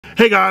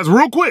Hey guys,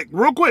 real quick,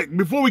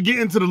 before we get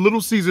into the Little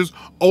Caesars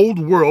Old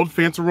World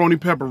Fanceroni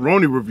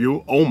Pepperoni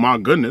review, oh my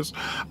goodness,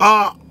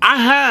 I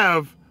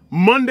have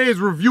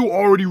Monday's review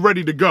already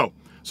ready to go.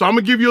 So I'm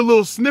gonna give you a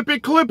little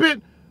snippet, clip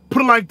it,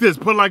 put it like this,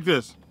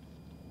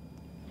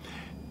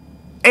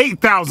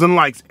 8,000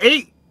 likes,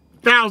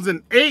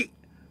 8,000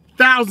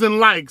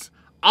 likes.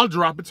 I'll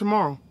drop it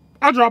tomorrow.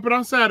 I'll drop it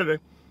on Saturday.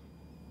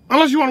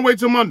 Unless you wanna wait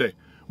till Monday.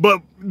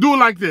 But do it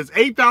like this,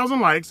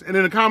 8,000 likes, and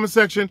in the comment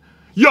section,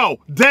 yo,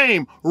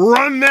 Dame,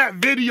 run that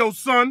video,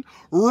 son.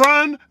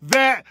 Run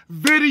that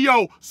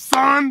video,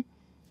 son.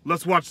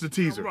 Let's watch the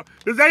teaser.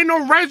 There ain't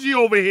no Reggie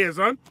over here,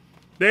 son.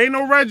 There ain't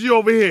no Reggie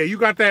over here. You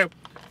got that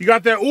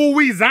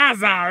ooh-wee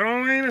zaza, you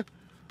know what I mean?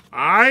 All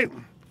right?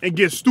 And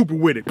get stupid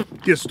with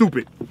it. Get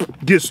stupid.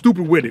 Get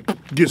stupid with it.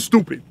 Get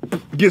stupid.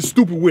 Get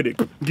stupid with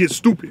it. Get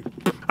stupid.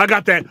 I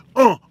got that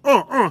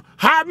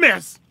hot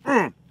mess.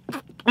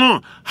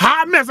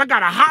 Hot mess. I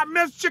got a hot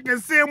mess chicken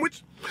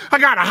sandwich. I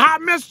got a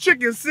hot mess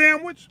chicken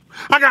sandwich.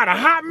 I got a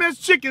hot mess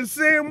chicken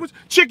sandwich.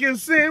 Chicken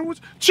sandwich.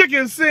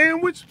 Chicken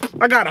sandwich.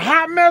 I got a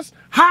hot mess.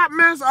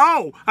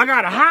 Oh, I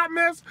got a hot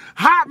mess.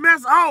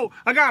 Oh,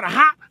 I got a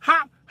hot.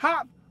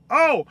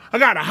 Oh, I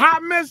got a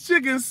hot mess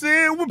chicken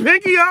sandwich.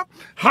 Pinky up.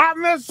 Hot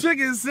mess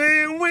chicken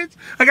sandwich.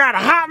 I got a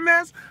hot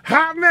mess.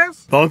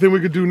 The only thing we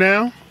could do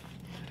now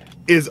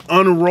is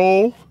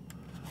unroll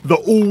the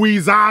ooey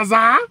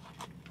zaza.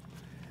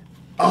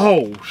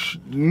 Oh,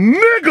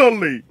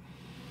 niggly.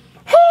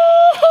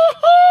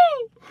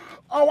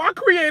 Oh, I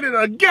created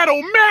a ghetto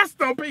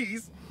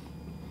masterpiece.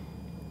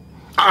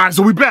 All right,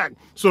 so we back.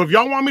 So if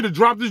y'all want me to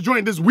drop this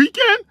joint this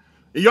weekend,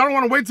 and y'all don't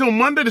want to wait till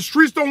Monday, the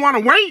streets don't want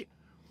to wait,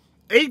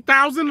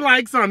 8,000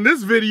 likes on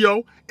this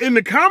video. In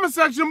the comment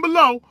section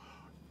below,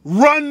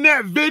 run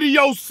that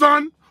video,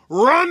 son.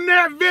 Run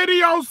that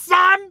video,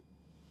 son.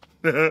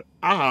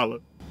 I'll holler.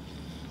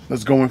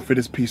 Let's go in for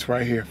this piece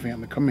right here,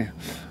 family. Come here.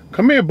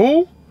 Come here,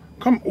 boo.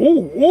 Come,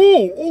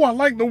 ooh, I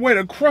like the way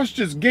the crust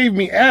just gave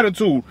me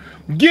attitude.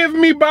 Give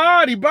me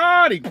body.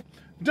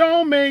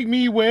 Don't make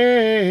me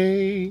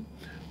wait.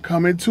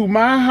 Come into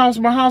my house.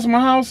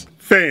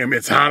 Fam,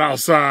 it's hot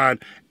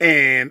outside,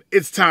 and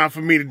it's time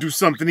for me to do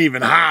something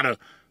even hotter.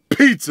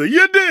 Pizza,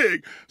 you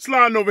dig?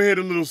 Sliding over here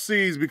to Little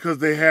C's because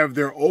they have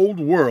their old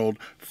world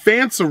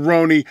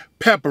Fanceroni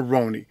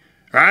Pepperoni,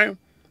 right?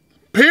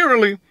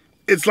 Apparently,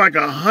 it's like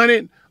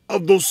 100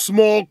 of those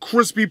small,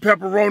 crispy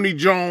pepperoni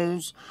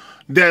jones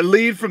that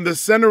lead from the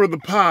center of the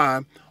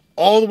pie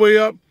all the way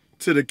up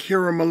to the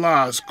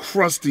caramelized,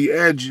 crusty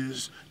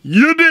edges.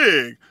 You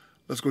dig?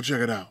 Let's go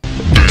check it out.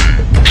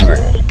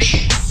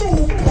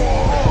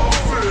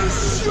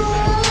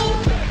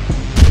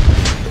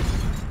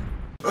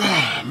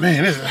 Oh,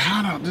 man, this is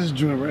hot out this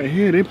joint right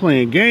here. They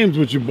playing games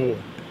with your boy.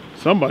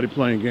 Somebody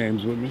playing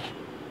games with me.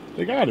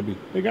 They gotta be.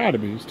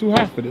 It's too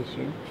hot for this,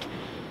 yo.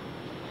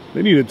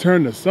 They need to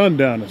turn the sun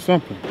down or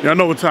something. Y'all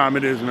know what time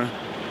it is, man.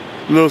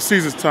 Little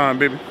Caesars time,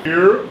 baby.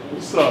 Here,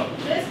 what's up?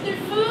 Mr.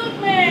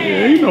 Food Man.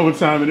 Yeah, you know what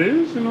time it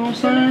is, you know what I'm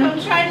saying?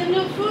 Come try the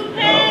new food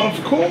man.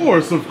 Of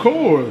course.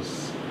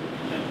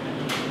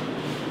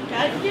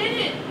 Gotta get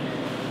it.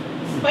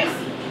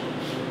 Spicy.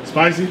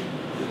 Spicy?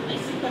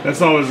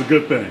 That's always a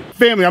good thing.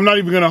 Family, I'm not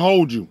even gonna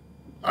hold you.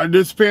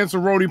 This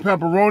Fanceroni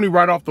Pepperoni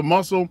right off the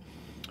muscle,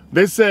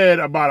 they said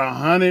about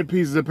 100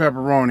 pieces of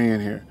pepperoni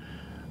in here.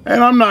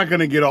 And I'm not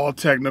gonna get all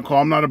technical.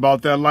 I'm not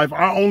about that life.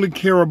 I only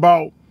care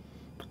about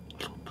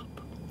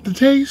the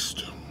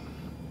taste,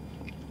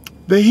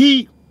 the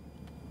heat.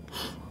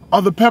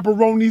 Are the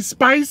pepperonis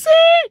spicy?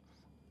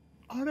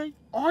 Are they?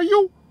 Are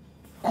you?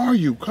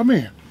 Come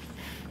here,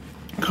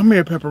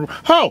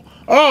 pepperoni.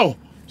 Oh,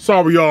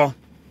 sorry, y'all.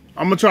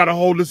 I'm gonna try to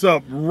hold this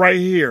up right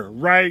here,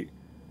 right?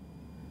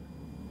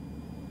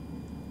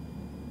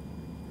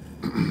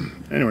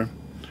 Anyway,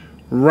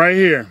 right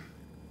here.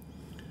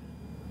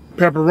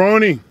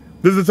 Pepperoni.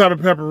 This is the type of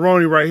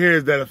pepperoni right here,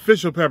 is that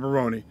official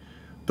pepperoni.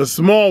 The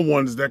small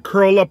ones that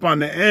curl up on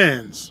the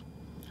ends.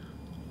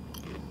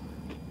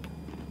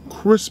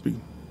 Crispy.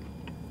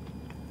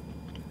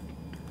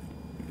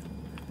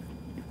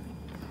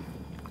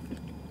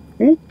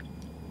 Ooh.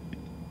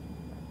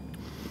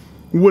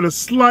 With a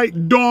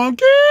slight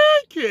donkey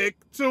kick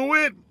to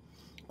it.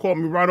 Caught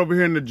me right over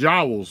here in the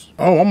jowls.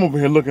 Oh, I'm over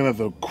here looking at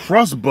the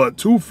crust butt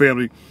too,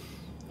 family.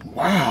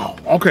 Wow.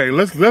 Okay,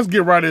 let's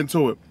get right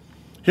into it.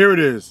 Here it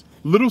is.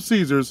 Little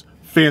Caesars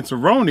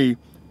Fanceroni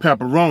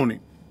Pepperoni.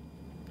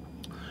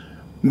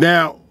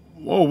 Now,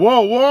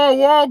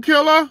 whoa,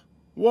 killer.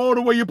 Whoa,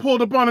 the way you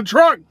pulled up on the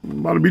truck.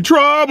 About to be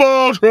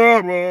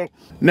trouble.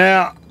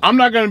 Now, I'm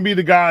not gonna be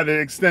the guy to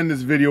extend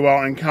this video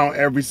out and count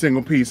every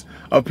single piece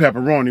of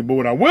pepperoni, but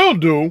what I will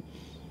do,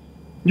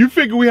 you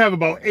figure we have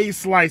about 8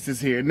 slices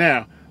here.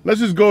 Now, let's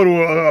just go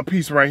to a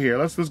piece right here.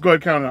 Let's go ahead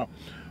and count it out.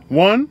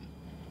 1,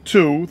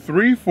 2,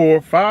 3, 4,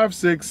 5,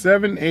 6,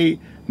 7, 8,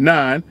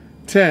 9,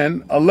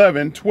 10,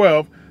 11,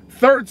 12,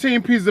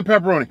 13 pieces of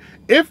pepperoni.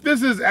 If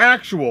this is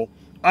actual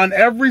on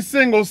every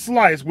single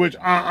slice, which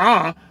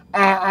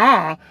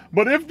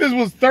but if this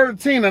was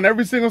 13 on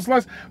every single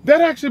slice,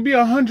 that'd actually be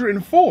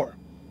 104.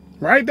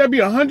 right? That'd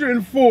be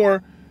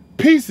 104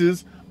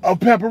 pieces of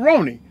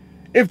pepperoni.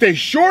 If they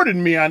shorted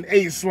me on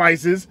 8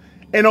 slices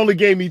and only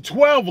gave me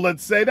 12,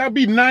 let's say, that'd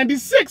be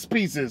 96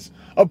 pieces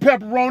of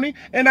pepperoni,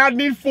 and I'd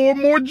need 4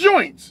 more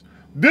joints.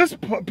 This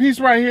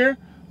piece right here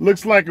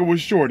looks like it was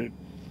shorted,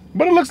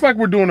 but it looks like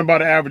we're doing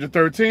about an average of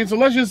 13. So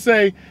let's just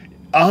say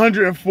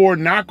 104,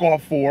 knock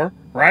off 4,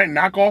 right?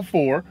 Knock off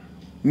 4.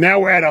 Now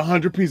we're at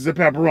 100 pieces of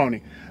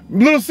pepperoni.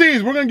 Little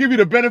C's, we're gonna give you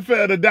the benefit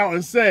of the doubt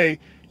and say,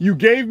 you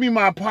gave me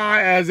my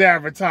pie as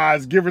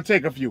advertised, give or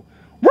take a few.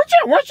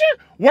 Watch it.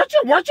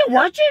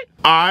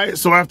 All right,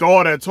 so after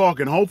all that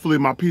talking, hopefully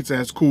my pizza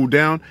has cooled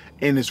down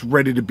and it's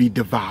ready to be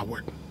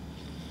devoured.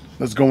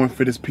 Let's go in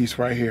for this piece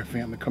right here,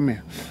 family. Come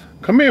here.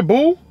 Come here,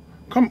 boo.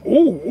 Come,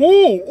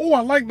 ooh,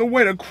 I like the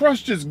way the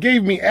crust just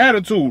gave me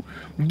attitude.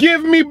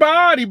 Give me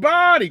body.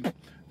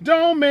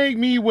 Don't make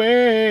me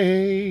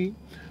wait.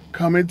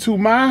 Come into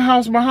my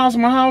house.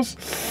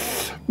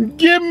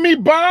 Give me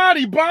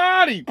body.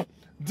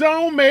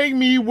 Don't make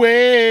me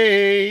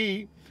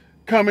wait.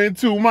 Come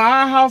into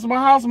my house.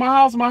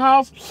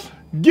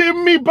 Give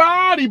me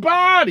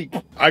body.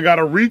 I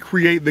gotta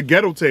recreate the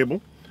ghetto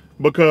table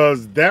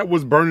because that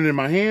was burning in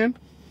my hand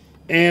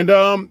and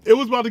it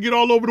was about to get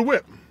all over the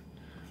whip.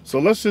 So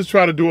let's just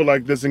try to do it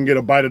like this and get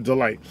a bite of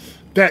delight.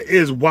 That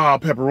is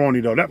wild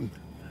pepperoni though.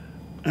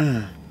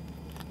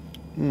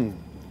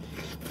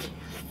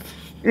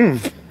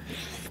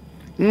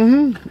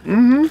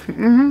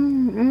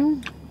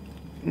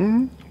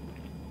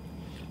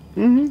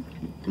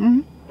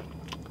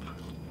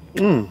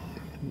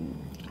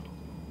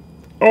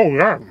 Oh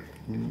God.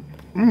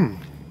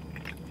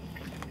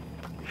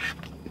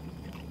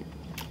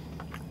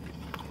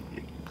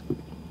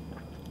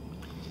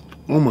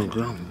 Oh my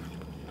God.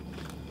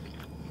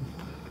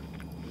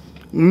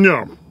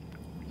 No.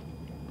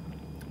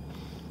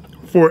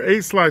 For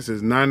 8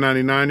 slices,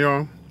 $9.99,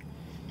 y'all.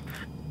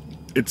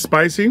 It's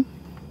spicy.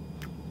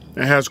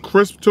 It has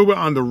crisp to it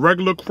on the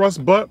regular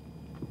crust, but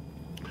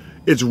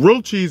it's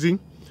real cheesy.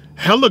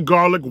 Hella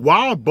garlic,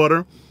 wild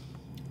butter.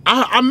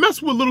 I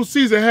mess with Little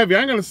Caesar heavy. I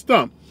ain't gonna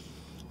stump.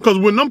 Because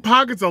when them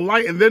pockets are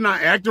light and they're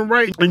not acting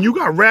right, and you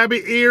got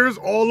rabbit ears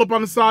all up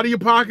on the side of your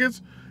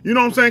pockets, you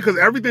know what I'm saying? Because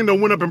everything that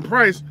went up in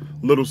price,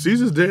 Little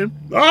Caesars did.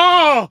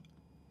 Oh!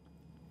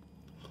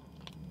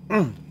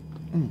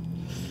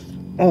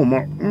 Oh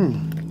my.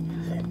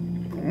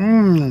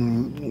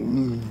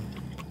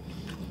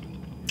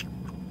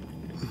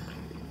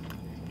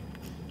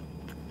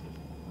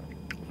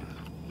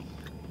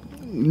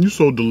 You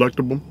so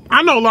delectable.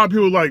 I know a lot of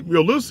people like,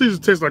 yo, Little Caesars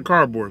tastes like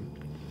cardboard.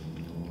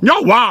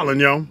 Y'all wildin',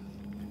 yo.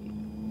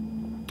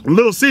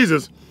 Little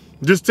Caesars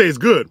just tastes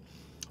good.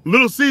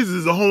 Little Caesars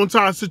is a whole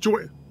entire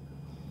situation.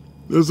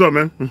 What's up,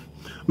 man?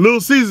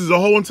 Little Caesars is a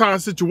whole entire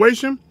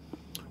situation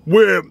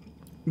where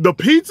the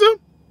pizza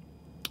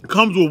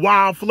comes with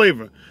wild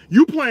flavor.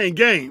 You playing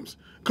games,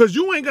 cause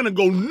you ain't gonna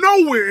go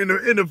nowhere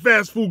in the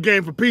fast food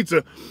game for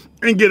pizza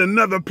and get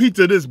another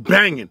pizza this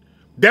banging.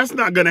 That's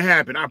not gonna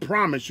happen. I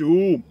promise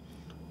you.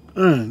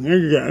 There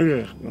you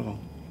go.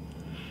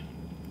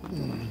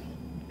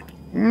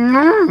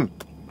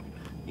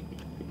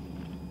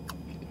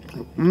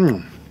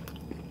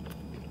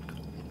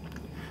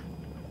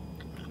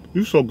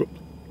 You so good.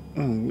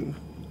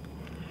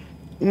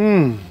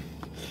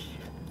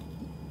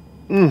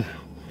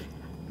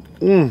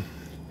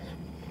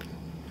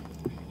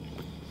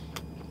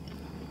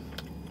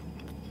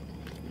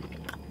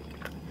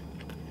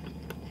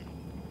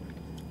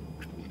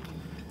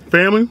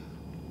 Family,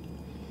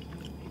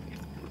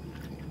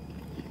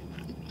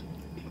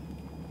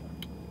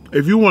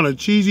 if you want a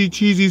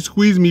cheesy,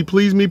 squeeze me,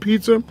 please me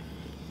pizza,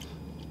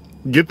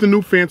 get the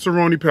new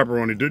Fanceroni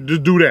Pepperoni.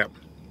 Just do that.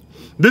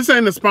 This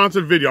ain't a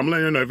sponsored video. I'm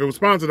letting you know. If it was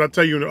sponsored, I'd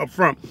tell you up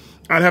front.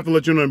 I'd have to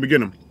let you know in the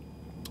beginning.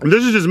 And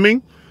this is just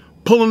me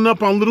pulling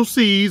up on Little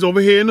C's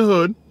over here in the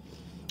hood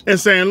and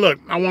saying, look,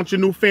 I want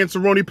your new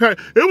Fanceroni Pepperoni.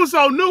 It was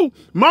so new,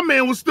 my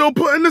man was still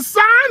putting the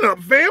sign up,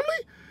 family.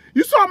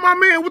 You saw my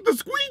man with the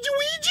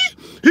squeegee?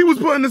 He was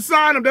putting the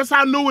sign up. That's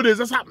how new it is.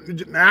 That's how,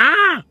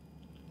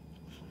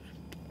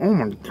 Oh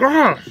my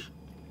gosh.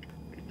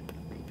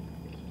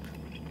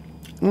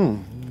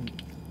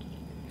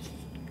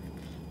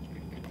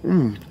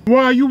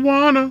 Why you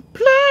wanna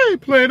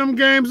play them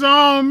games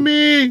on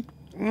me?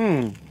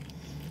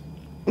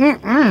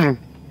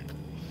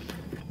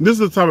 This is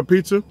the type of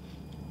pizza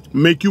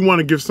make you want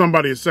to give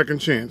somebody a second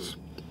chance.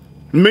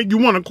 Make you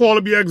want to call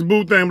up your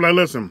ex-boo thing like,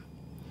 listen,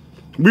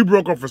 we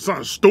broke up for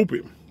something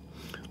stupid.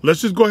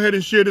 Let's just go ahead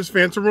and share this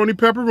Fanceroni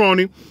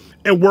Pepperoni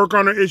and work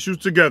on our issues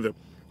together.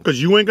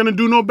 Because you ain't going to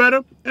do no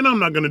better, and I'm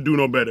not going to do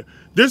no better.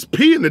 There's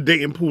pee in the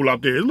dating pool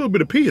out there. A little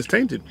bit of pee is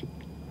tainted.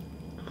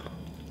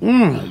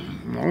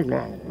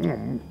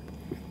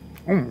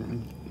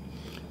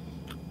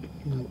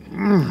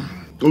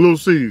 Little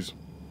C's.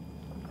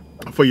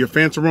 For your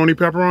Fanceroni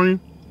Pepperoni.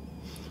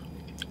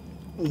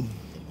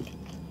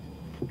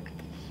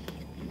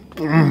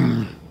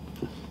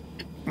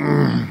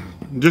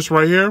 This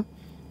right here,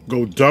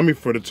 go dummy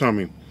for the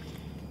tummy.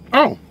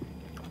 Oh,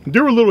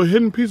 there were little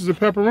hidden pieces of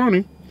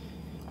pepperoni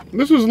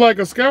This was like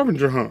a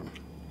scavenger hunt.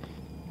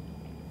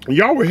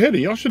 Y'all were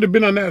hidden. Y'all should have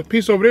been on that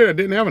piece over there that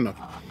didn't have enough.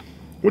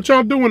 What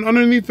y'all doing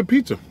underneath the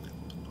pizza?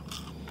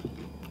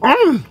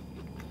 Ah!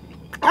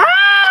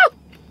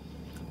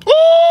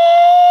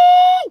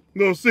 Ooh!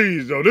 Little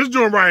C's, though. This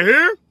joint right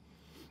here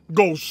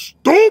go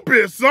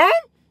stupid, son.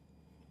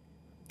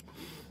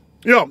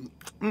 Yo.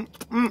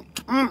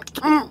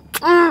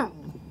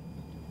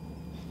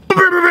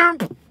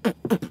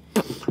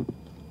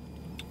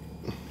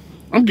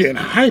 I'm getting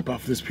hype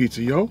off this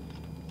pizza, yo.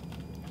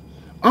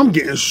 I'm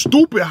getting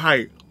stupid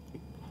hype.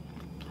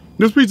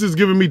 This pizza is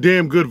giving me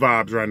damn good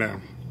vibes right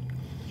now.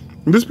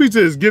 This pizza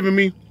is giving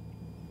me,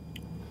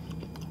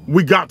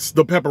 we got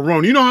the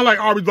pepperoni. You know how like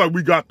Arby's like,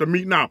 we got the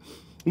meat now.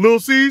 Lil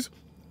C's,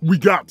 we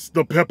got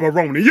the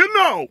pepperoni. You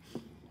know.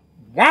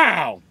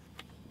 Wow.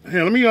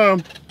 Here, let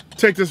me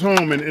take this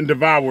home and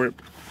devour it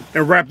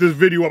and wrap this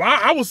video up.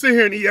 I will sit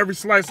here and eat every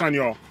slice on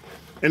y'all.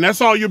 And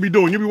that's all you'll be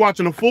doing. You'll be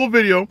watching a full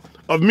video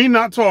of me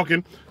not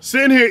talking,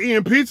 sitting here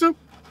eating pizza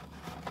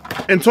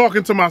and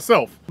talking to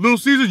myself. Little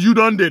Caesars, you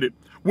done did it.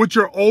 With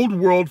your old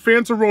world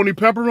Fanceroni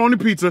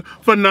Pepperoni pizza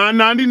for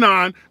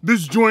 $9.99.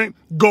 This joint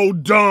go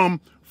dumb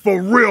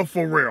for real,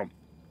 for real.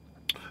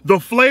 The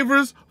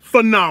flavors,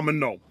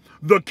 phenomenal.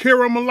 The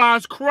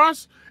caramelized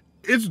crust,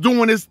 it's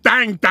doing its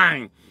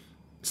thing.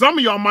 Some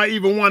of y'all might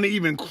even want it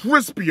even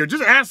crispier.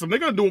 Just ask them, they're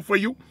gonna do it for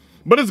you.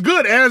 But it's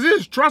good as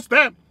is, trust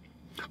that.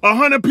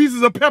 100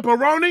 pieces of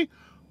pepperoni,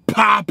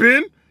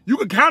 poppin'. You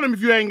can count them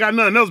if you ain't got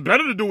nothing else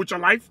better to do with your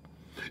life.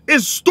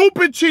 It's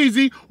stupid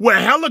cheesy with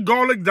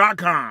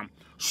hellagarlic.com.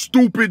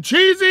 Stupid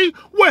cheesy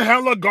with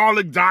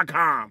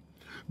hellagarlic.com.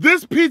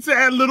 This pizza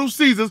at Little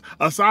Caesars,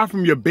 aside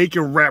from your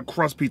bacon wrap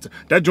crust pizza,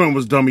 that joint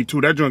was dummy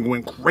too. That joint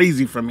went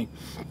crazy for me.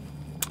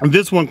 And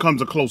this one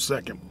comes a close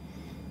second.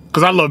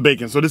 Because I love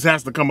bacon, so this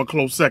has to come a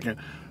close second.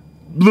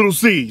 Little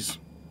C's,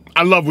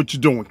 I love what you're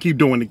doing. Keep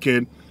doing it,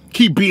 kid.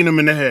 Keep beating them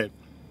in the head.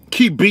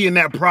 Keep being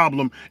that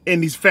problem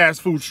in these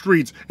fast food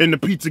streets in the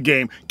pizza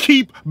game.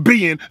 Keep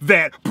being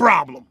that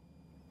problem.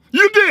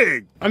 You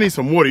dig? I need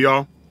some water,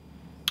 y'all.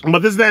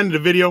 But this is the end of the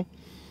video.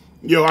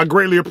 Yo, I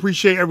greatly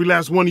appreciate every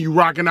last one of you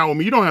rocking out with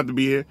me. You don't have to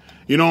be here.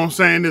 You know what I'm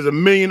saying? There's a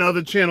million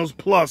other channels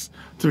plus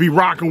to be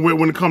rocking with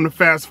when it comes to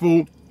fast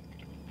food.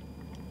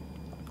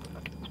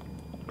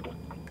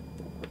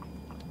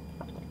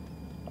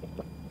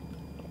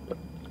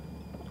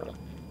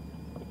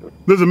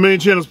 There's a million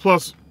channels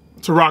plus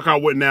to rock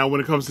out with now when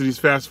it comes to these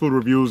fast food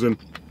reviews, and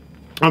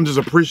I'm just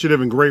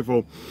appreciative and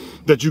grateful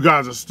that you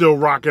guys are still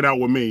rocking out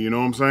with me, you know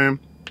what I'm saying?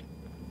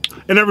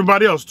 And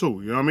everybody else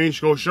too, you know what I mean?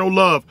 Show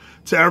love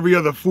to every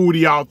other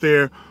foodie out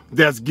there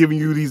that's giving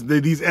you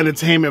these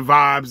entertainment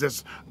vibes,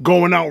 that's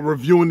going out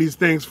reviewing these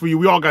things for you.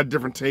 We all got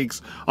different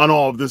takes on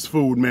all of this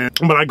food, man.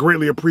 But I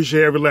greatly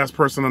appreciate every last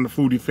person on the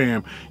Foodie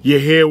fam. You're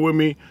here with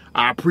me.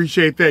 I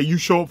appreciate that. You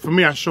show up for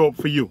me, I show up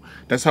for you.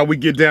 That's how we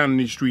get down in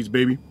these streets,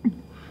 baby.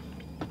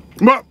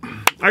 But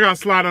I gotta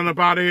slide on up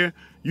out of here.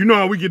 You know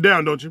how we get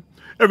down, don't you?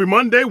 Every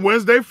Monday,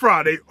 Wednesday,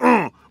 Friday.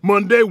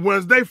 Monday,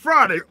 Wednesday,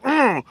 Friday.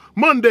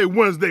 Monday,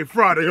 Wednesday,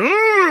 Friday.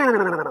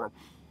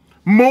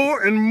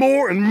 More and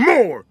more and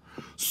more.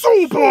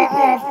 Super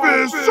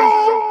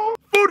official.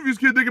 Food reviews,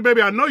 kid, digger,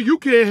 baby. I know you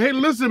can't. Hey,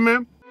 listen,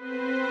 man.